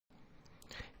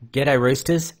G'day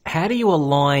Roosters. How do you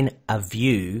align a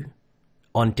view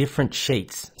on different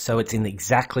sheets so it's in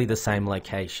exactly the same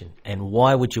location? And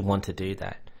why would you want to do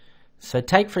that? So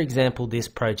take, for example, this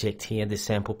project here, this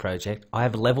sample project. I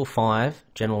have a level 5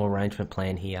 general arrangement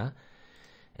plan here,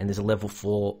 and there's a level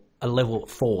 4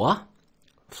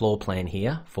 floor plan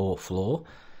here for floor.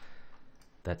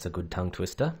 That's a good tongue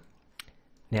twister.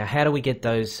 Now, how do we get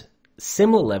those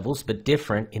similar levels but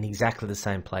different in exactly the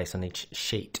same place on each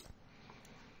sheet?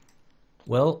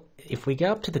 Well, if we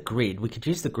go up to the grid, we could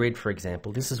use the grid, for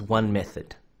example. This is one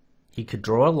method. You could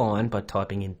draw a line by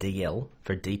typing in DL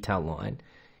for a detail line,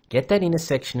 get that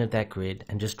intersection of that grid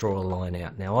and just draw a line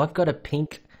out. Now I've got a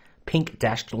pink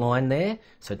dashed line there,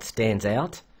 so it stands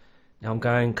out. Now I'm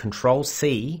going Control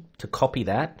C to copy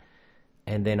that,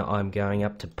 and then I'm going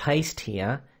up to paste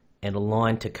here and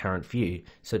align to current view.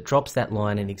 So it drops that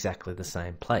line in exactly the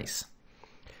same place.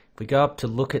 If we go up to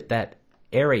look at that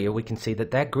area, we can see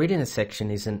that that grid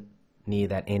intersection isn't near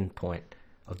that end point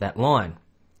of that line.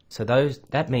 So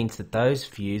that means that those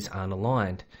views aren't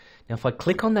aligned. Now if I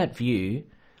click on that view,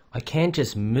 I can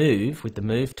just move with the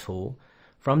move tool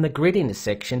from the grid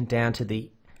intersection down to the,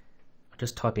 I'll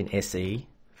just type in SE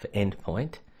for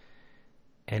endpoint,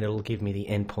 and it'll give me the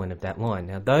endpoint of that line.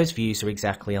 Now those views are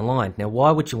exactly aligned. Now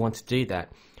why would you want to do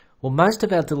that? Well, most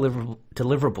of our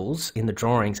deliverables in the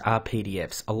drawings are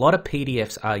PDFs. A lot of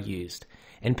PDFs are used,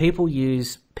 and people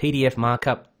use PDF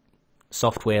markup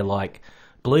software like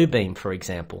Bluebeam, for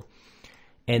example,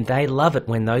 and they love it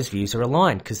when those views are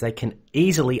aligned because they can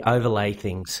easily overlay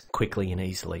things quickly and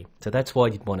easily. So that's why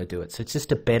you'd want to do it. So it's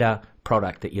just a better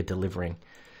product that you're delivering.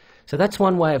 So that's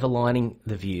one way of aligning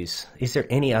the views. Is there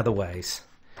any other ways?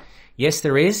 Yes,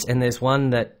 there is, and there's one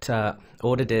that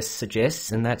Autodesk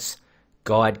suggests, and that's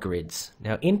guide grids.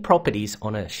 Now in properties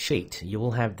on a sheet, you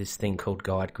will have this thing called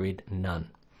guide grid none.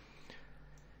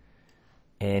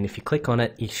 And if you click on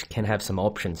it, you can have some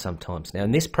options sometimes. Now in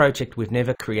this project, we've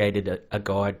never created a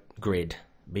guide grid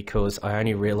because I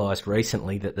only realized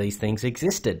recently that these things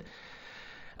existed.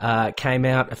 It came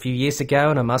out a few years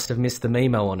ago and I must have missed the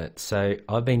memo on it. So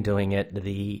I've been doing it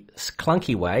the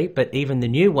clunky way, but even the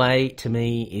new way to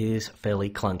me is fairly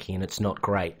clunky and it's not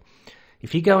great.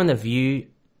 If you go in the View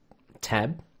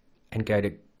tab and go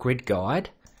to Grid Guide,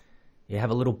 you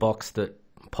have a little box that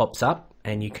pops up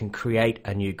and you can create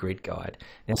a new grid guide.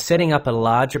 Now, setting up a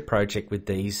larger project with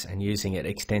these and using it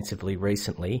extensively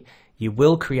recently, you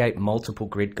will create multiple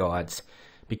grid guides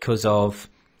because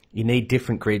you need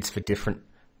different grids for different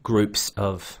groups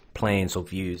of plans or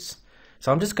views.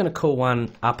 So I'm just going to call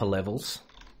one upper levels,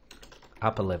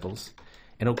 and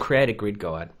it'll create a grid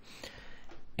guide.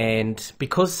 And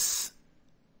because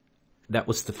that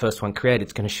was the first one created,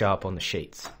 it's going to show up on the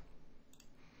sheets.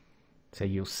 So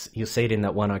you'll see it in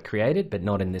that one I created, but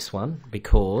not in this one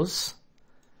because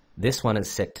this one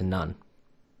is set to none.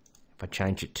 If I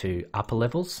change it to upper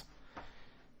levels,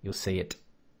 you'll see it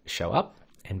show up,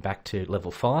 and back to level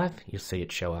 5, you'll see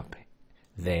it show up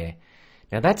there.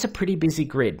 Now that's a pretty busy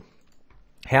grid.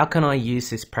 How can I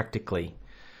use this practically?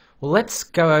 Well, let's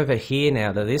go over here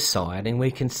now to this side, and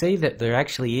we can see that there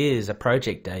actually is a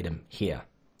project datum here.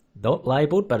 Not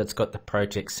labeled, but it's got the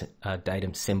project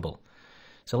datum symbol.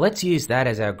 So let's use that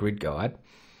as our grid guide.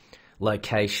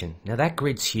 Location. Now that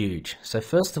grid's huge. So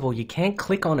first of all, you can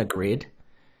click on a grid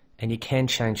and you can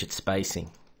change its spacing.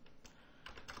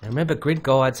 Now remember, grid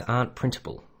guides aren't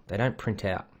printable. They don't print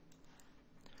out.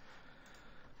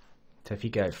 So if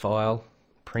you go File,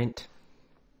 Print,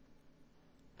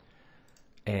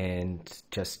 and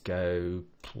just go,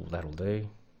 that'll do,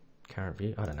 Current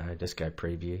View, I don't know, just go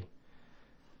Preview.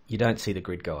 You don't see the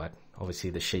grid guide.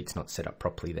 Obviously the sheet's not set up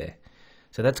properly there.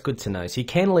 So that's good to know. So you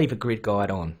can leave a grid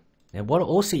guide on. Now what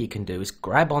also you can do is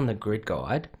grab on the grid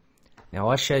guide. Now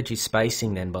I showed you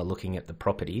spacing then by looking at the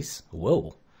properties.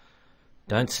 Whoa,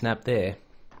 don't snap there.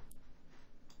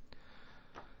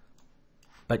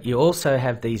 But you also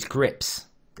have these grips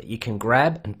that you can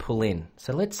grab and pull in.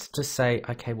 So let's just say,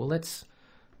 okay, well let's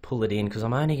pull it in because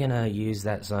I'm only going to use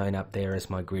that zone up there as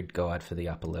my grid guide for the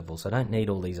upper levels. I don't need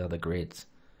all these other grids.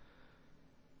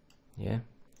 Yeah.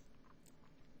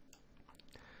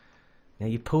 Now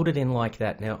you pulled it in like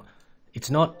that. Now it's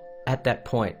not at that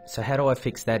point. So how do I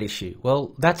fix that issue?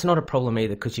 Well, that's not a problem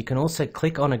either because you can also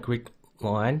click on a grid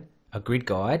line, a grid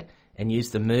guide, and use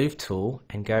the move tool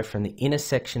and go from the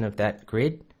intersection of that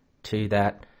grid to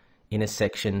that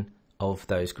intersection of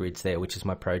those grids there, which is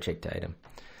my project datum.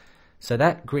 So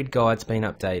that grid guide's been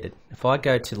updated. If I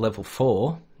go to level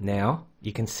 4 now,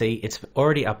 you can see it's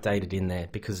already updated in there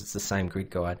because it's the same grid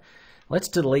guide. Let's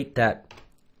delete that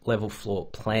level floor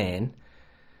plan,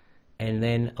 and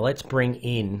then let's bring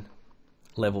in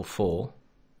level 4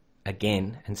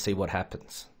 again and see what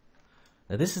happens.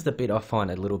 Now this is the bit I find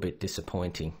a little bit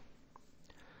disappointing.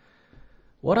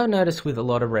 What I notice with a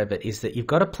lot of Revit is that you've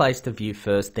got to place the view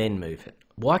first, then move it.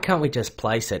 Why can't we just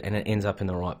place it and it ends up in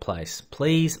the right place?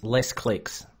 Please, less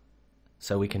clicks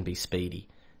so we can be speedy.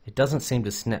 It doesn't seem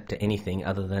to snap to anything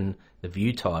other than the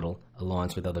view title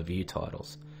aligns with other view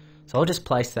titles. So I'll just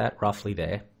place that roughly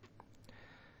there.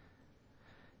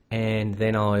 And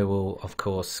then I will, of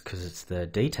course, because it's the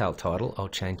detail title, I'll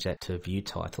change that to view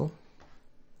title.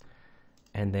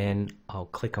 And then I'll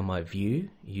click on my view,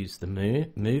 use the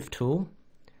move tool.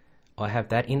 I have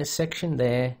that intersection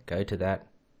there, go to that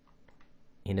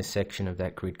intersection of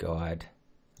that grid guide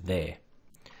there.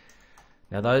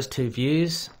 Now those two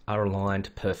views are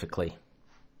aligned perfectly.